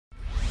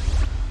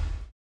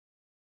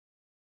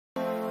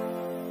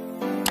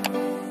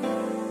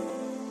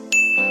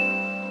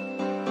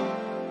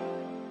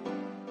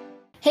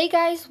Hey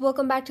guys,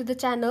 welcome back to the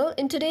channel.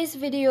 In today's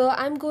video,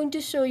 I'm going to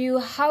show you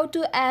how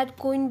to add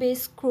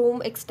Coinbase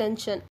Chrome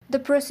extension. The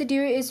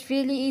procedure is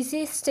really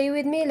easy. Stay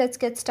with me, let's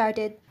get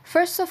started.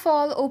 First of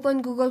all,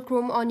 open Google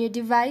Chrome on your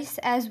device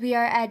as we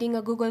are adding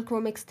a Google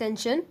Chrome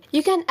extension.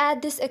 You can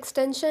add this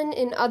extension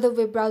in other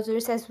web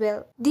browsers as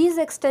well. These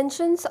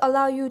extensions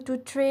allow you to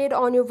trade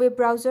on your web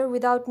browser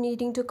without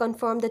needing to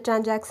confirm the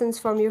transactions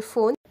from your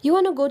phone. You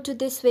want to go to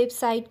this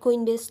website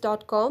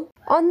coinbase.com.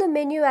 On the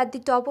menu at the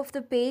top of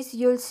the page,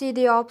 you'll see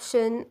the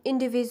option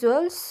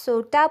individuals.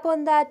 So tap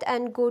on that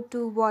and go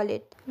to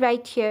wallet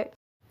right here.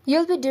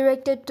 You'll be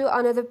directed to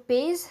another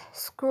page.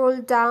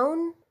 Scroll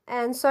down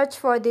and search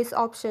for this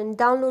option,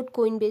 download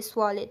Coinbase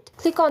wallet.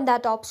 Click on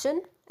that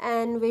option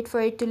and wait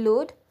for it to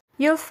load.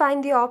 You'll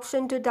find the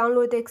option to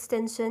download the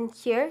extension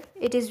here.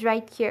 It is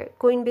right here,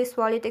 Coinbase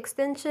wallet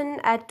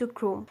extension, add to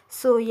Chrome.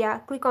 So yeah,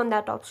 click on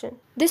that option.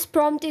 This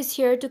prompt is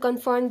here to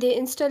confirm the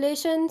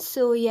installation.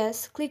 So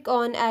yes, click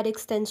on add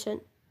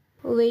extension.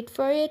 Wait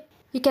for it.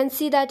 You can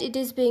see that it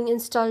is being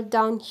installed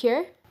down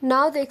here.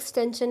 Now the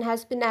extension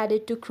has been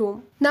added to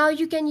Chrome. Now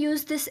you can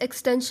use this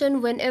extension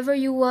whenever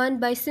you want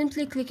by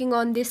simply clicking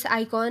on this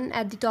icon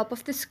at the top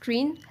of the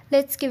screen.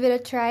 Let's give it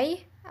a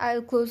try.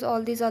 I'll close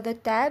all these other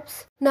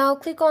tabs. Now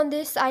click on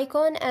this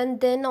icon and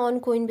then on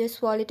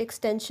Coinbase wallet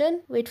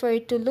extension. Wait for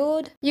it to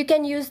load. You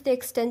can use the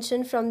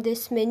extension from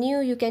this menu.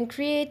 You can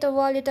create a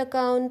wallet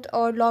account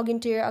or log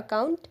into your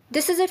account.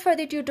 This is it for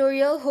the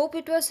tutorial. Hope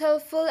it was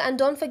helpful and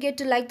don't forget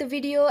to like the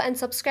video and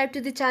subscribe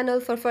to the channel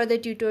for further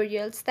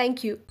tutorials.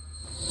 Thank you.